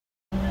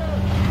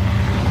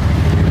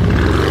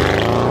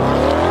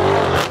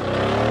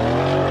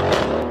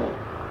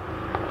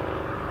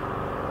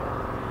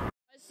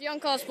Young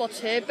car spot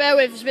here, bear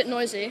with, it's a bit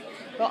noisy,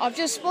 but I've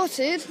just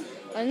spotted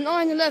a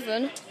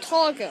 911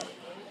 Targa.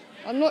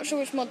 I'm not sure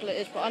which model it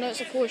is, but I know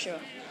it's a Porsche.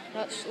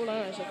 That's all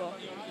I know so far.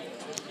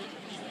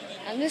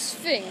 And this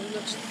thing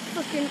looks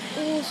fucking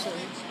awesome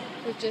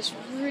with this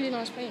really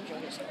nice paint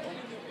job it's got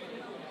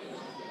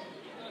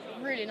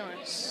on. Really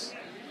nice.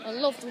 I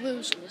love the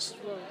wheels on this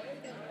as well.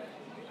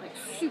 Like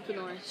super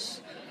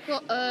nice.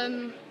 Got I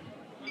don't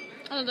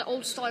know, the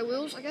old style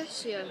wheels, I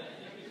guess, yeah.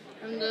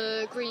 And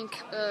the green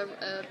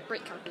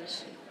brake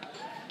calipers.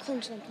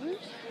 Content point.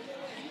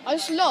 I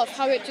just love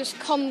how it just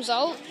comes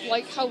out,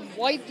 like how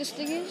wide this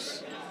thing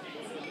is.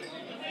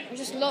 I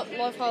just love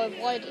how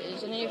wide it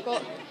is, and then you've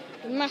got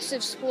the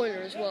massive spoiler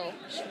as well,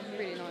 which is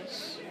really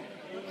nice.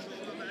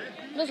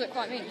 It does look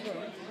quite neat as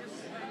well,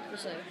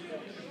 so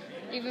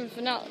even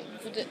for now,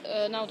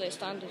 nowadays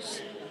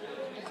standards,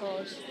 the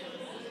cars.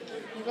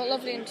 You've got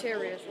lovely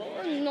interior as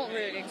well. Not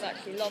really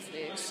exactly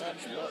lovely as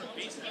such, but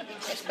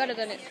it's better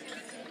than it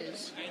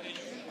is.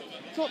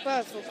 It's not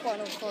bad for quite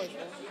an old car as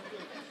well.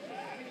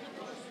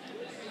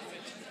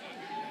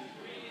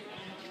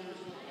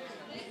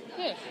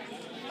 Yeah,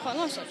 quite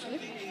nice actually.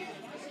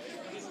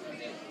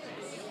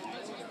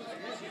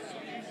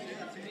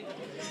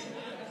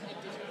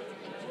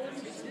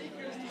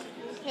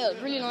 Yeah,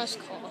 really nice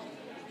car.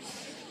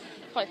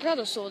 Quite glad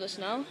I saw this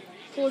now.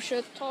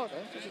 Porsche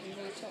Targa, as you can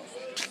really tell.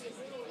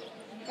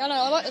 Yeah, no,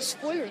 I like the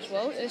spoiler as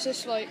well. It's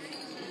just like,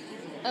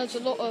 adds a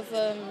lot of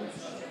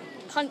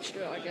punch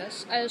to it, I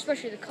guess, and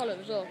especially the colour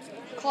as well.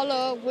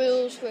 Colour,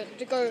 wheels,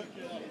 they go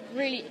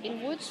really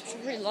inwards, which I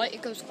really like.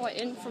 It goes quite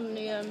in from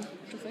the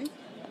thing.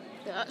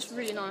 Yeah, that's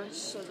really nice.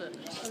 So that,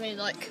 I mean,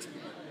 like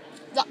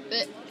that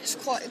bit,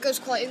 it goes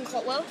quite in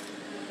quite well.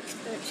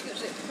 Which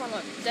gives it quite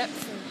like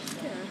depth and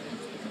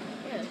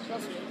yeah, it's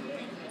lovely.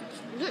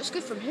 It looks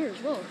good from here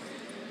as well.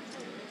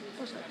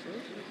 Does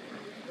actually.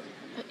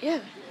 But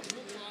yeah,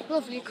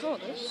 lovely car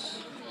this.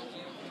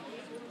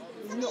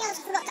 Something else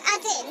I forgot to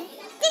add in.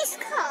 This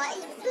car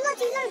is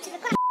bloody low to the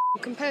ground.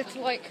 Compared to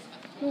like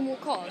normal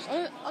cars,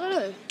 I don't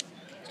know.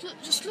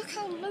 Just look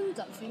how low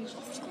that thing's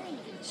off the ground.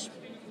 It's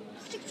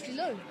ridiculously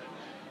low.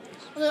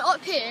 And then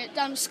up here,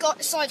 down the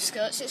side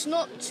skirts, it's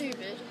not too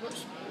big,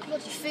 but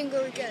bloody finger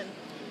again.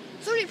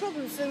 It's already a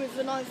problem with filming with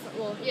an iPhone.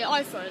 Well, yeah,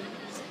 iPhone.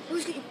 You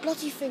always get your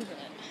bloody finger in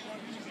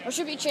it. I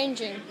should be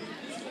changing,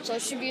 so I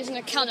should be using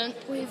a Canon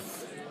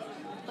with,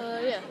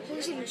 yeah, you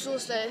can see the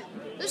exhaust there.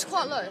 It's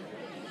quite low.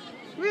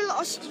 Really, I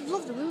just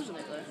love the wheels on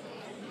it though.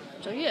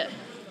 So yeah.